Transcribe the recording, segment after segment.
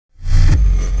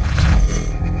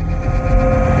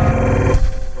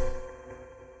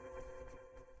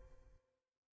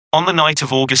On the night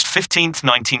of August 15,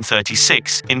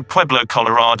 1936, in Pueblo,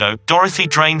 Colorado, Dorothy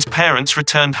Drain's parents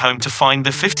returned home to find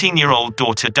their 15-year-old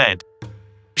daughter dead.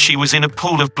 She was in a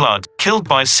pool of blood, killed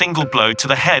by a single blow to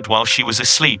the head while she was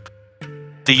asleep.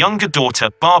 The younger daughter,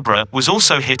 Barbara, was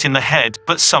also hit in the head,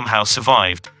 but somehow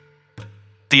survived.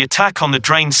 The attack on the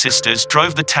Drain sisters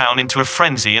drove the town into a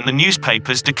frenzy, and the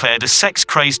newspapers declared a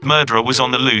sex-crazed murderer was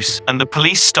on the loose, and the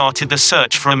police started the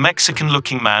search for a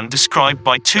Mexican-looking man described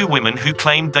by two women who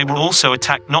claimed they were also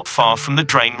attacked not far from the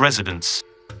Drain residence.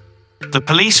 The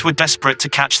police were desperate to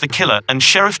catch the killer, and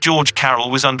Sheriff George Carroll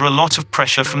was under a lot of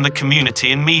pressure from the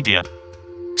community and media.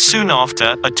 Soon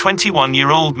after, a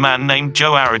 21-year-old man named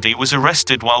Joe Arridy was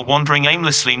arrested while wandering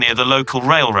aimlessly near the local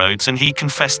railroads, and he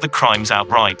confessed the crimes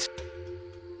outright.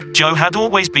 Joe had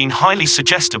always been highly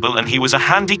suggestible, and he was a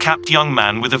handicapped young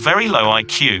man with a very low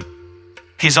IQ.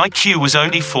 His IQ was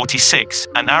only 46,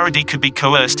 and Arridy could be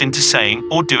coerced into saying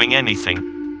or doing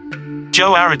anything.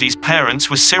 Joe Arridy's parents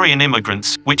were Syrian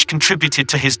immigrants, which contributed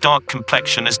to his dark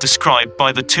complexion as described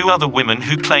by the two other women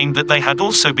who claimed that they had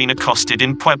also been accosted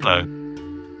in Pueblo.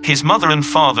 His mother and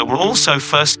father were also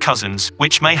first cousins,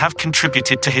 which may have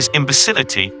contributed to his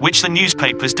imbecility, which the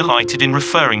newspapers delighted in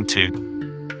referring to.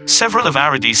 Several of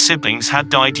Arridy's siblings had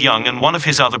died young, and one of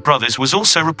his other brothers was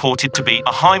also reported to be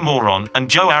a high moron, and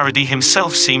Joe Arridy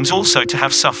himself seems also to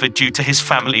have suffered due to his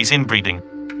family's inbreeding.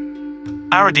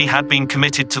 Arridy had been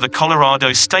committed to the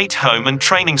Colorado State Home and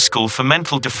Training School for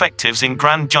Mental Defectives in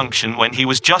Grand Junction when he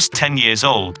was just 10 years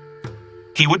old.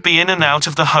 He would be in and out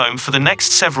of the home for the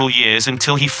next several years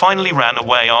until he finally ran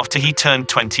away after he turned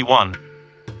 21.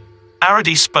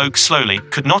 Arridy spoke slowly,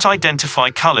 could not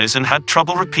identify colors, and had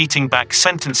trouble repeating back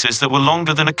sentences that were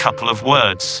longer than a couple of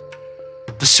words.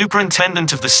 The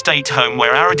superintendent of the state home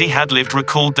where Arridy had lived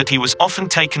recalled that he was often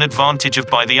taken advantage of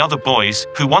by the other boys,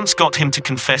 who once got him to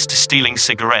confess to stealing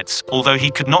cigarettes, although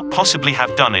he could not possibly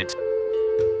have done it.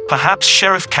 Perhaps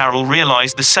Sheriff Carroll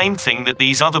realized the same thing that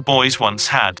these other boys once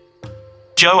had.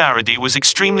 Joe Arridy was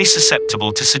extremely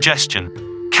susceptible to suggestion.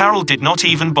 Carroll did not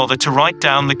even bother to write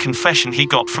down the confession he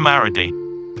got from Arridy.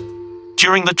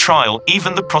 During the trial,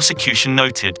 even the prosecution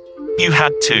noted, "You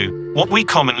had to, what we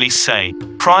commonly say,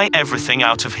 pry everything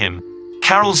out of him."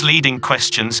 Carroll's leading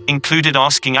questions included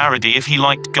asking Arridy if he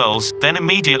liked girls, then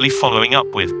immediately following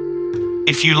up with,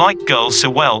 "If you like girls so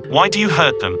well, why do you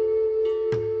hurt them?"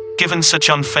 Given such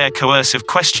unfair coercive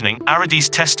questioning, Arridy's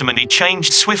testimony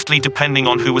changed swiftly depending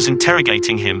on who was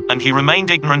interrogating him, and he remained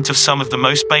ignorant of some of the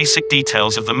most basic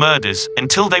details of the murders,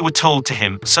 until they were told to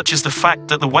him, such as the fact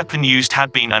that the weapon used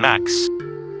had been an axe.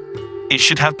 It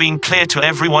should have been clear to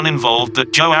everyone involved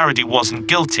that Joe Arridy wasn't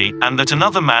guilty, and that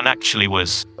another man actually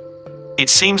was. It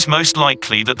seems most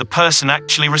likely that the person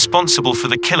actually responsible for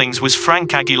the killings was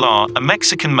Frank Aguilar, a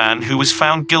Mexican man who was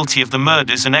found guilty of the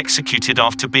murders and executed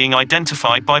after being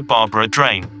identified by Barbara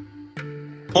Drain.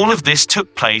 All of this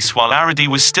took place while Arridy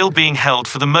was still being held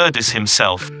for the murders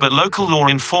himself, but local law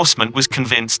enforcement was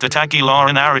convinced that Aguilar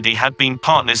and Arridy had been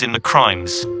partners in the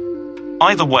crimes.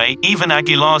 Either way, even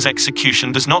Aguilar's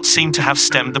execution does not seem to have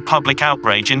stemmed the public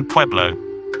outrage in Pueblo.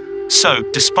 So,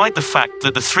 despite the fact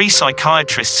that the three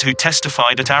psychiatrists who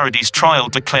testified at Arridy's trial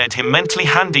declared him mentally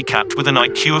handicapped with an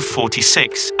IQ of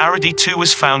 46, Arridy too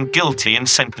was found guilty and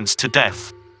sentenced to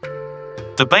death.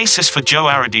 The basis for Joe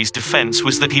Arridy's defense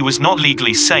was that he was not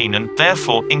legally sane and,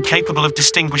 therefore, incapable of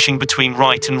distinguishing between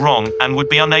right and wrong, and would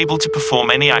be unable to perform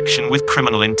any action with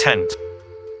criminal intent.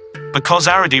 Because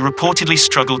Arridy reportedly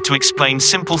struggled to explain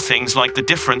simple things like the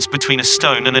difference between a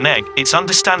stone and an egg, it's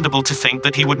understandable to think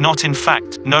that he would not in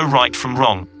fact know right from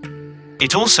wrong.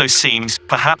 It also seems,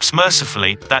 perhaps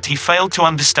mercifully, that he failed to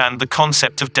understand the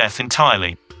concept of death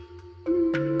entirely.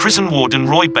 Prison warden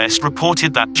Roy Best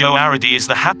reported that Joe Arridy is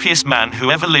the happiest man who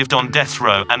ever lived on death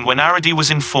row, and when Arridy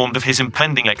was informed of his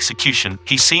impending execution,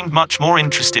 he seemed much more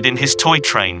interested in his toy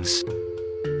trains.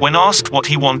 When asked what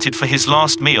he wanted for his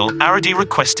last meal, Arridy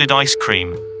requested ice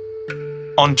cream.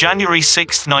 On January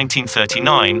 6,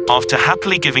 1939, after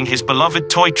happily giving his beloved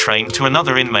toy train to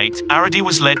another inmate, Arridy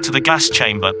was led to the gas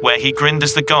chamber, where he grinned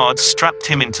as the guards strapped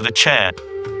him into the chair.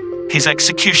 His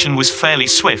execution was fairly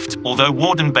swift, although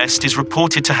Warden Best is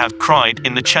reported to have cried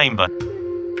in the chamber.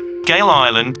 Gail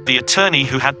Ireland, the attorney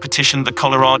who had petitioned the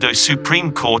Colorado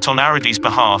Supreme Court on Arridy's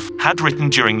behalf, had written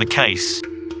during the case,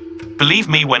 "Believe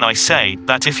me when I say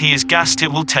that if he is gassed,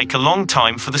 it will take a long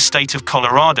time for the state of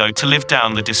Colorado to live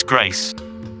down the disgrace."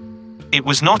 It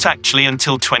was not actually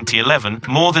until 2011,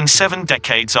 more than 7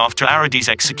 decades after Arridy's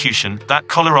execution, that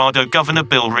Colorado Governor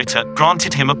Bill Ritter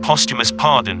granted him a posthumous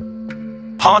pardon.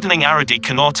 Pardoning Arridy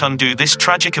cannot undo this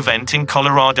tragic event in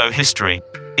Colorado history.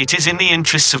 It is in the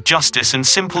interests of justice and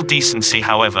simple decency,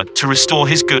 however, to restore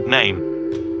his good name.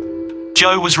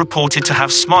 Joe was reported to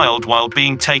have smiled while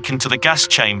being taken to the gas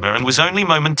chamber and was only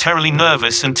momentarily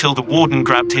nervous until the warden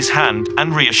grabbed his hand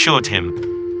and reassured him.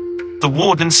 The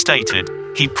warden stated,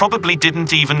 "He probably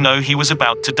didn't even know he was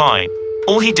about to die.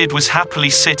 All he did was happily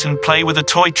sit and play with a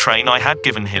toy train I had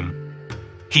given him."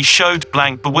 He showed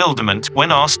blank bewilderment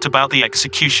when asked about the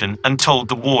execution and told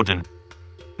the warden,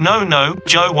 No,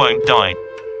 Joe won't die."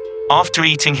 After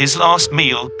eating his last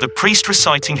meal, the priest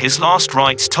reciting his last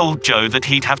rites told Joe that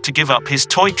he'd have to give up his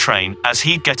toy train, as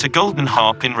he'd get a golden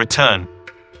harp in return.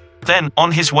 Then,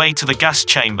 on his way to the gas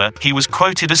chamber, he was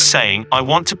quoted as saying, "I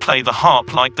want to play the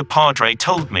harp like the padre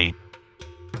told me."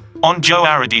 On Joe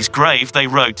Arridy's grave they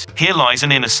wrote, "Here lies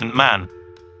an innocent man."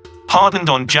 Pardoned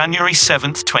on January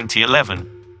 7, 2011.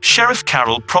 Sheriff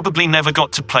Carroll probably never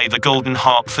got to play the golden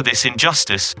harp for this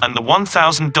injustice, and the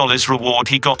 $1,000 reward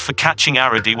he got for catching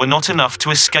Arridy were not enough to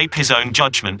escape his own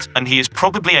judgment, and he is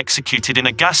probably executed in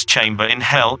a gas chamber in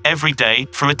hell every day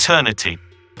for eternity.